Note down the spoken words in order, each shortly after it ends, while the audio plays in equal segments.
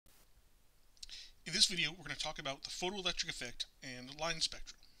In this video, we're going to talk about the photoelectric effect and line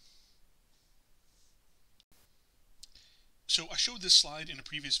spectra. So I showed this slide in a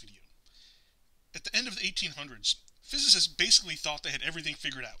previous video. At the end of the 1800s, physicists basically thought they had everything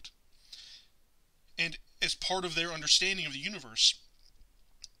figured out. And as part of their understanding of the universe,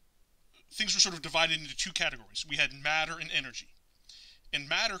 things were sort of divided into two categories. We had matter and energy. And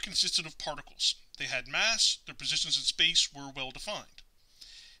matter consisted of particles. They had mass, their positions in space were well defined.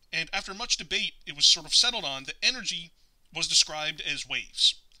 And after much debate, it was sort of settled on that energy was described as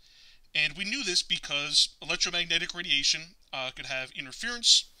waves. And we knew this because electromagnetic radiation could have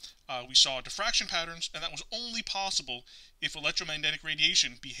interference, we saw diffraction patterns, and that was only possible if electromagnetic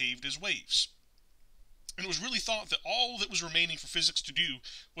radiation behaved as waves. And it was really thought that all that was remaining for physics to do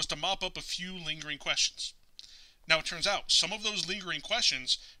was to mop up a few lingering questions. Now it turns out, some of those lingering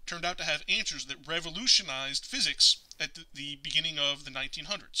questions turned out to have answers that revolutionized physics at the beginning of the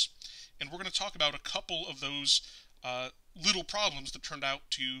 1900s. And we're going to talk about a couple of those little problems that turned out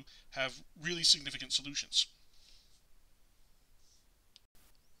to have really significant solutions.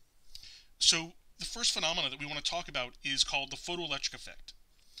 So the first phenomena that we want to talk about is called the photoelectric effect.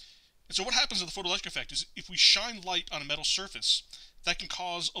 And so what happens with the photoelectric effect is if we shine light on a metal surface, that can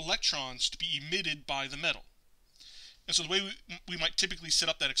cause electrons to be emitted by the metal. And so the way we might typically set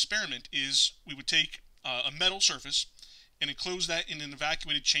up that experiment is we would take a metal surface and enclose that in an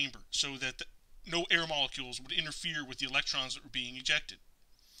evacuated chamber so that no air molecules would interfere with the electrons that were being ejected.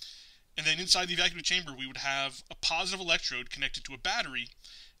 And then inside the evacuated chamber we would have a positive electrode connected to a battery,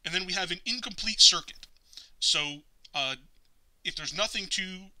 and then we have an incomplete circuit. So if there's nothing to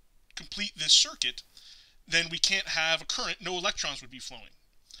complete this circuit, then we can't have a current, no electrons would be flowing.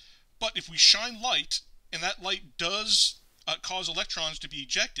 But if we shine light, and that light does cause electrons to be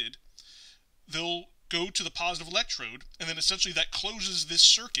ejected, they'll go to the positive electrode, and then essentially that closes this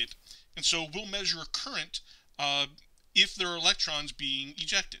circuit, and so we'll measure a current if there are electrons being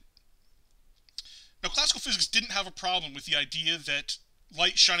ejected. Now, classical physics didn't have a problem with the idea that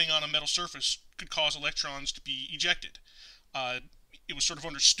light shining on a metal surface could cause electrons to be ejected. It was sort of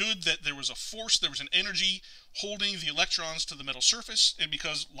understood that there was a force, there was an energy holding the electrons to the metal surface, and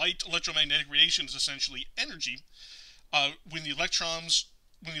because light electromagnetic radiation is essentially energy, when the electrons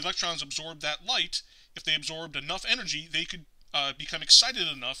absorbed that light, if they absorbed enough energy, they could become excited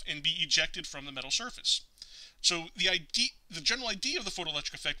enough and be ejected from the metal surface. So the general idea of the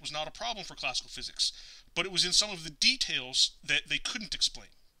photoelectric effect was not a problem for classical physics, but it was in some of the details that they couldn't explain.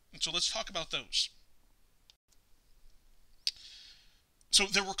 And so let's talk about those. So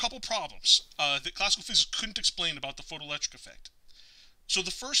there were a couple problems that classical physics couldn't explain about the photoelectric effect. So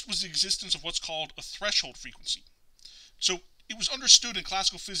the first was the existence of what's called a threshold frequency. So it was understood in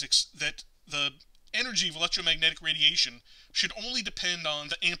classical physics that the energy of electromagnetic radiation should only depend on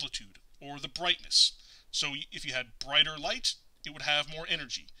the amplitude, or the brightness. So if you had brighter light, it would have more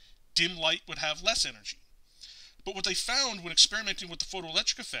energy. Dim light would have less energy. But what they found when experimenting with the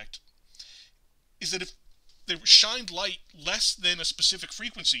photoelectric effect is that if they shined light less than a specific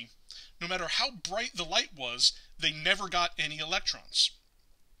frequency, no matter how bright the light was, they never got any electrons.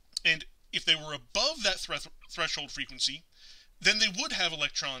 And if they were above that threshold frequency, then they would have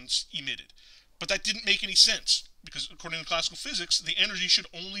electrons emitted. But that didn't make any sense, because according to classical physics, the energy should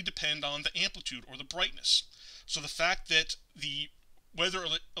only depend on the amplitude or the brightness. So the fact that whether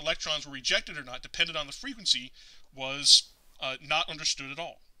electrons were ejected or not depended on the frequency was not understood at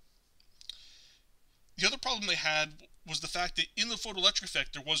all. The other problem they had was the fact that in the photoelectric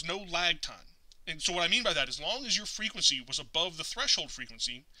effect there was no lag time. And so what I mean by that is, as long as your frequency was above the threshold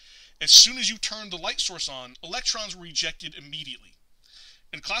frequency, as soon as you turned the light source on, electrons were ejected immediately.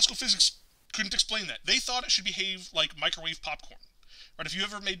 And classical physics couldn't explain that. They thought it should behave like microwave popcorn. Right? If you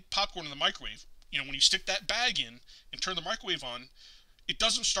ever made popcorn in the microwave, when you stick that bag in and turn the microwave on, it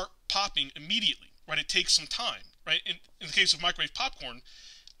doesn't start popping immediately. Right? It takes some time. Right? In the case of microwave popcorn,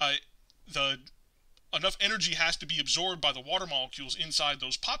 enough energy has to be absorbed by the water molecules inside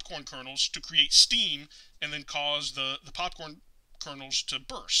those popcorn kernels to create steam and then cause the popcorn kernels to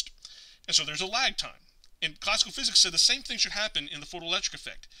burst. And so there's a lag time. And classical physics said the same thing should happen in the photoelectric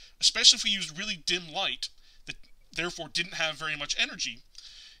effect, especially if we used really dim light that therefore didn't have very much energy.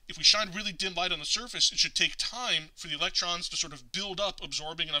 If we shine really dim light on the surface, it should take time for the electrons to sort of build up,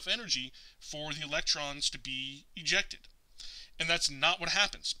 absorbing enough energy for the electrons to be ejected. And that's not what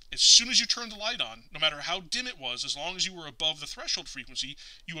happens. As soon as you turn the light on, no matter how dim it was, as long as you were above the threshold frequency,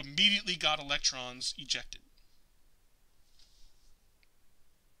 you immediately got electrons ejected.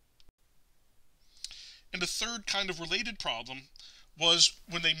 And the third kind of related problem was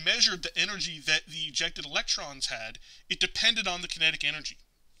when they measured the energy that the ejected electrons had, it depended on the kinetic energy.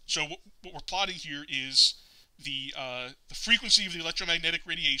 So what we're plotting here is the frequency of the electromagnetic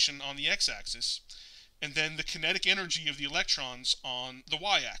radiation on the x-axis, and then the kinetic energy of the electrons on the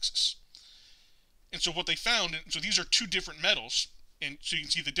y-axis. And so what they found, so these are two different metals, and so you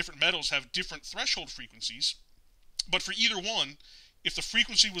can see the different metals have different threshold frequencies, but for either one, if the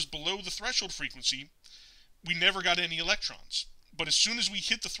frequency was below the threshold frequency, we never got any electrons. But as soon as we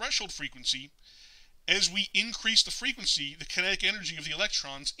hit the threshold frequency, as we increase the frequency, the kinetic energy of the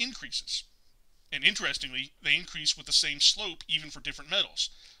electrons increases. And interestingly, they increase with the same slope even for different metals.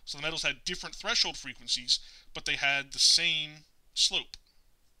 So the metals had different threshold frequencies, but they had the same slope.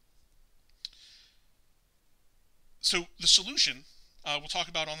 So the solution we'll talk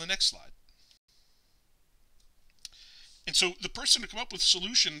about on the next slide. And so the person to come up with a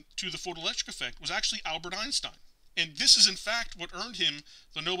solution to the photoelectric effect was actually Albert Einstein. And this is in fact what earned him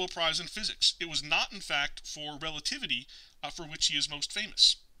the Nobel Prize in Physics. It was not in fact for relativity, for which he is most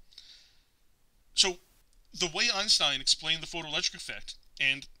famous. So the way Einstein explained the photoelectric effect,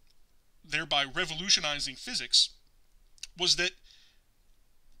 and thereby revolutionizing physics, was that,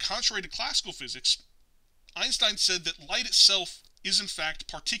 contrary to classical physics, Einstein said that light itself is in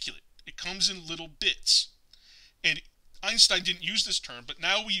fact particulate. It comes in little bits. And Einstein didn't use this term, but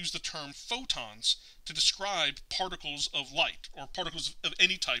now we use the term photons to describe particles of light, or particles of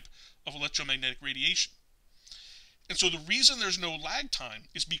any type of electromagnetic radiation. And so the reason there's no lag time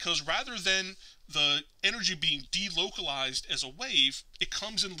is because rather than the energy being delocalized as a wave, it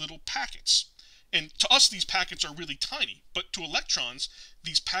comes in little packets. And to us, these packets are really tiny, but to electrons,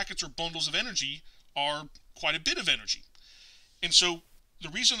 these packets or bundles of energy are quite a bit of energy. And so the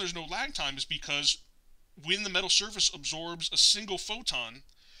reason there's no lag time is because when the metal surface absorbs a single photon,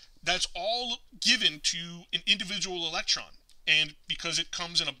 that's all given to an individual electron. And because it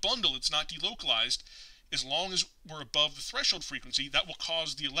comes in a bundle, it's not delocalized, as long as we're above the threshold frequency, that will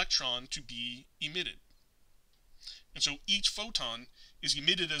cause the electron to be emitted. And so each photon is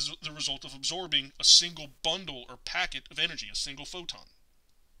emitted as the result of absorbing a single bundle or packet of energy, a single photon.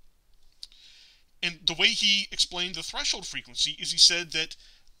 And the way he explained the threshold frequency is he said that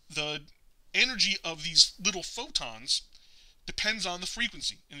the energy of these little photons depends on the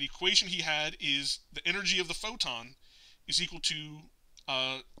frequency. And the equation he had is the energy of the photon is equal to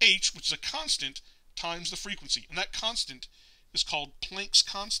h, which is a constant, times the frequency. And that constant is called Planck's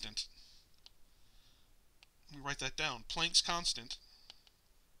constant. Let me write that down. Planck's constant.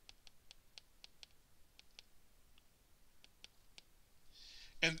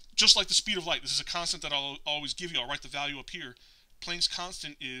 And just like the speed of light, this is a constant that I'll always give you. I'll write the value up here. Planck's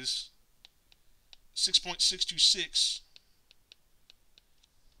constant is 6.626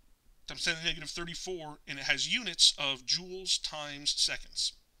 times 10 to the negative 34, and it has units of joules times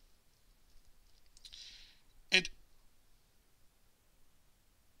seconds. And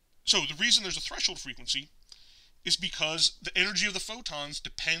so the reason there's a threshold frequency is because the energy of the photons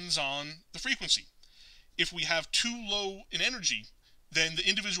depends on the frequency. If we have too low an energy, then the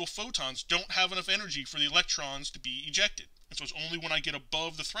individual photons don't have enough energy for the electrons to be ejected. And so it's only when I get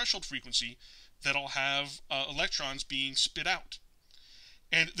above the threshold frequency that I'll have electrons being spit out.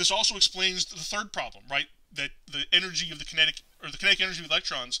 And this also explains the third problem, right? That the energy of the kinetic energy of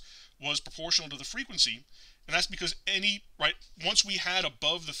electrons was proportional to the frequency. And that's because once we had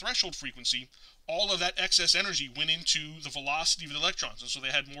above the threshold frequency, all of that excess energy went into the velocity of the electrons, and so they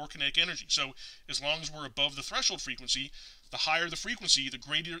had more kinetic energy. So as long as we're above the threshold frequency, the higher the frequency, the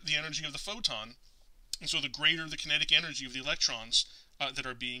greater the energy of the photon, and so the greater the kinetic energy of the electrons that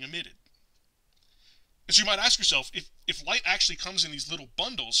are being emitted. And so you might ask yourself, if light actually comes in these little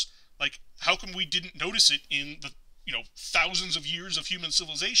bundles, like how come we didn't notice it in the thousands of years of human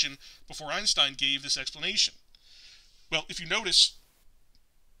civilization before Einstein gave this explanation? Well, if you notice,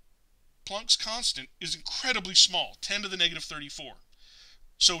 Planck's constant is incredibly small, 10 to the negative 34.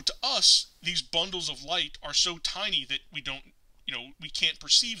 So to us, these bundles of light are so tiny that we can't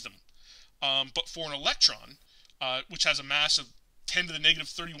perceive them. But for an electron, which has a mass of 10 to the negative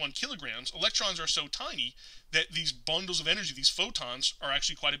 31 kilograms, electrons are so tiny that these bundles of energy, these photons, are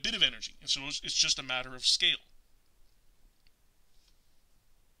actually quite a bit of energy. And so it's just a matter of scale.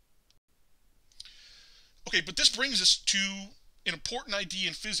 Okay, but this brings us to an important idea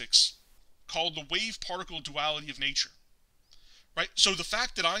in physics called the wave-particle duality of nature. Right? So the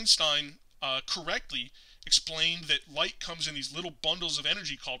fact that Einstein correctly explained that light comes in these little bundles of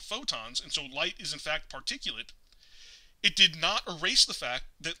energy called photons, and so light is in fact particulate, it did not erase the fact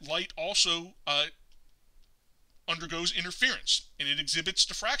that light also undergoes interference, and it exhibits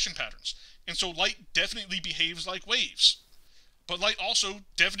diffraction patterns. And so light definitely behaves like waves, but light also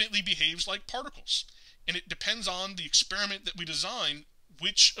definitely behaves like particles. And it depends on the experiment that we design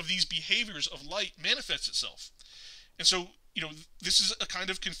which of these behaviors of light manifests itself. And so, this is a kind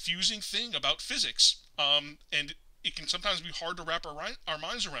of confusing thing about physics, and it can sometimes be hard to wrap our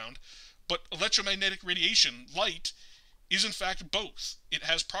minds around, but electromagnetic radiation, light, is in fact both. It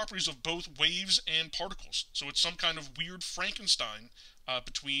has properties of both waves and particles, so it's some kind of weird Frankenstein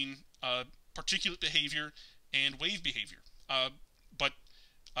between particulate behavior and wave behavior. But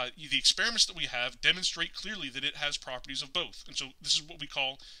the experiments that we have demonstrate clearly that it has properties of both, and so this is what we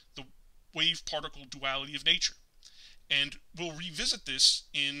call the wave-particle duality of nature. And we'll revisit this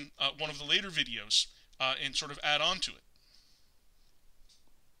in one of the later videos and sort of add on to it.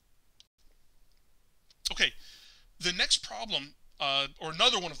 Okay, the next problem, or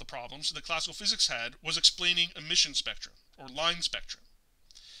another one of the problems that classical physics had, was explaining emission spectra, or line spectra.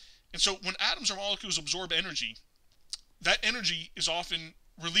 And so when atoms or molecules absorb energy, that energy is often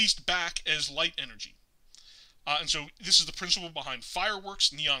released back as light energy. And so this is the principle behind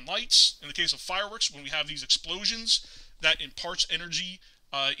fireworks, neon lights. In the case of fireworks, when we have these explosions, that imparts energy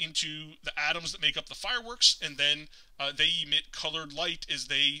into the atoms that make up the fireworks, and then they emit colored light as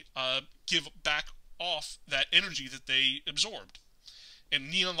they give back off that energy that they absorbed. And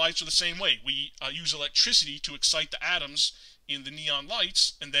neon lights are the same way. We use electricity to excite the atoms in the neon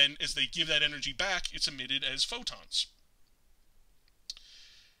lights, and then as they give that energy back, it's emitted as photons.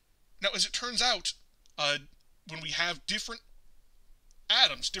 Now, as it turns out, when we have different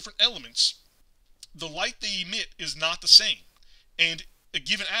atoms, different elements, the light they emit is not the same. And a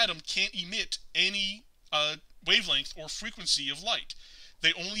given atom can't emit any wavelength or frequency of light.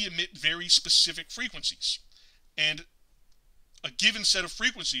 They only emit very specific frequencies. And a given set of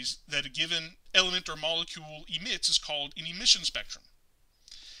frequencies that a given element or molecule emits is called an emission spectrum.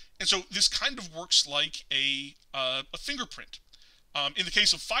 And so this kind of works like a fingerprint. In the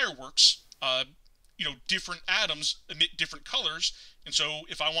case of fireworks, different atoms emit different colors, and so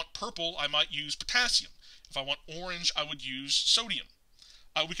if I want purple, I might use potassium. If I want orange, I would use sodium.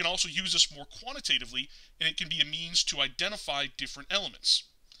 We can also use this more quantitatively, and it can be a means to identify different elements.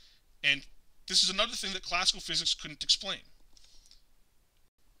 And this is another thing that classical physics couldn't explain.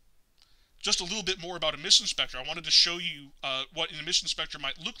 Just a little bit more about emission spectra. I wanted to show you what an emission spectra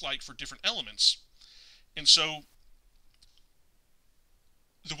might look like for different elements. And so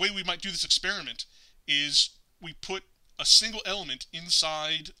the way we might do this experiment is we put a single element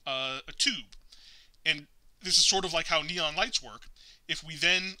inside a tube. And this is sort of like how neon lights work. If we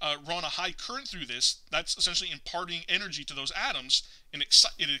then run a high current through this, that's essentially imparting energy to those atoms, and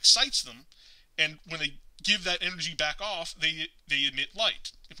it excites them. And when they give that energy back off, they emit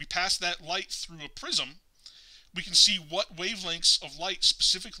light. If we pass that light through a prism, we can see what wavelengths of light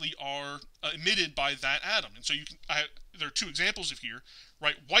specifically are emitted by that atom. And so there are two examples of here,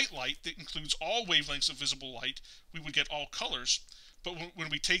 right? White light that includes all wavelengths of visible light, we would get all colors. But when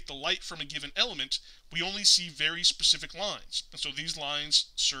we take the light from a given element, we only see very specific lines. And so these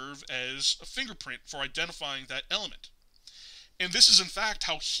lines serve as a fingerprint for identifying that element. And this is in fact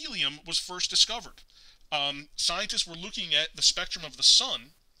how helium was first discovered. Scientists were looking at the spectrum of the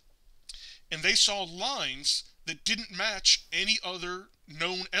sun, and they saw lines that didn't match any other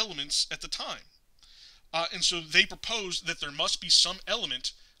known elements at the time. And so they proposed that there must be some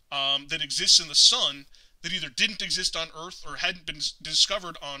element that exists in the sun that either didn't exist on Earth or hadn't been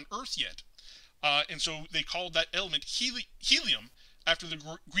discovered on Earth yet. And so they called that element helium after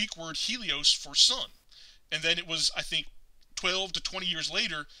the Greek word helios for sun. And then it was, I think, 12 to 20 years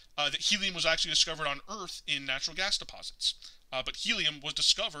later that helium was actually discovered on Earth in natural gas deposits. But helium was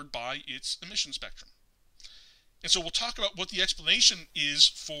discovered by its emission spectrum. And so we'll talk about what the explanation is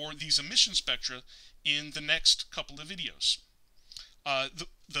for these emission spectra in the next couple of videos.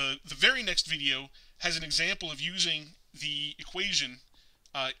 The very next video has an example of using the equation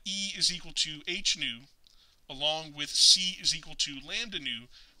E is equal to h nu along with C is equal to lambda nu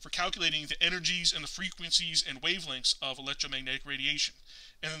for calculating the energies and the frequencies and wavelengths of electromagnetic radiation.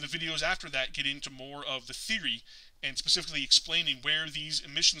 And then the videos after that get into more of the theory and specifically explaining where these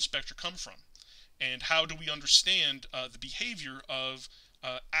emission spectra come from and how do we understand the behavior of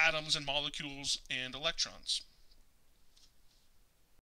atoms and molecules and electrons.